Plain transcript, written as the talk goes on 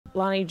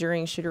Lonnie,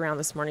 during shoot around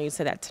this morning, you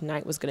said that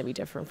tonight was going to be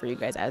different for you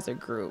guys as a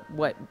group.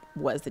 What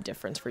was the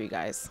difference for you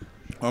guys?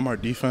 Our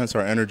defense,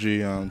 our energy,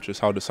 just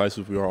how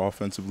decisive we are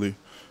offensively.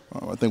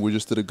 I think we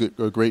just did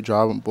a great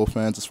job on both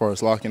ends as far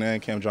as locking in.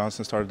 Cam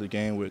Johnson started the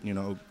game with,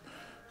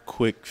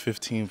 quick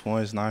 15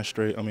 points,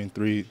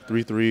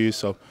 three threes.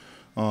 So,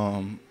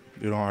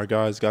 our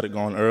guys got it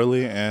going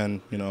early,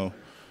 and,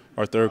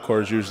 our third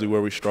quarter is usually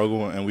where we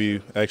struggle, and we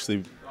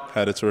actually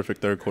had a terrific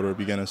third quarter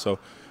beginning. So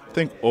I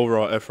think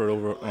overall effort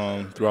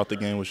throughout the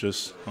game was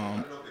just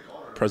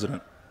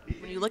president.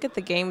 When you look at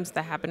the games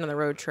that happened on the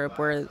road trip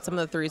where some of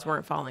the threes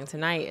weren't falling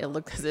tonight,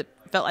 it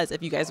felt as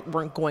if you guys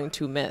weren't going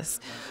to miss.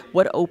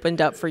 What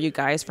opened up for you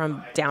guys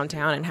from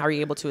downtown, and how are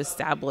you able to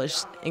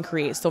establish and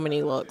create so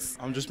many looks?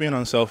 I'm just being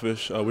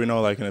unselfish. We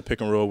know, in a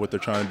pick and roll, what they're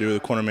trying to do. The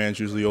corner man's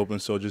usually open,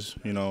 so just,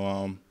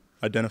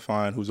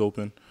 identifying who's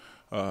open.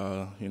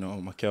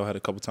 Mikel had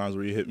a couple times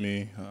where he hit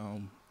me.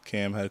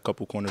 Cam had a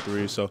couple corner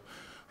threes. So,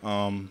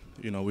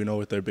 we know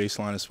what their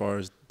baseline as far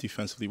as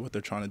defensively what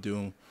they're trying to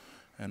do.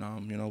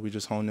 And, we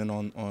just honed in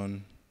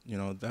on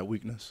that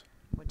weakness.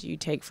 What do you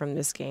take from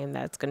this game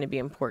that's going to be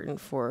important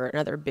for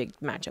another big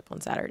matchup on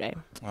Saturday?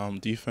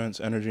 Defense,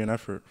 energy, and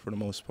effort for the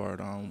most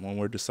part. When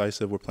we're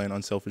decisive, we're playing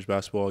unselfish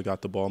basketball,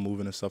 got the ball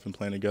moving and stuff and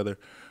playing together,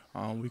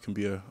 we can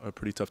be a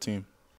pretty tough team.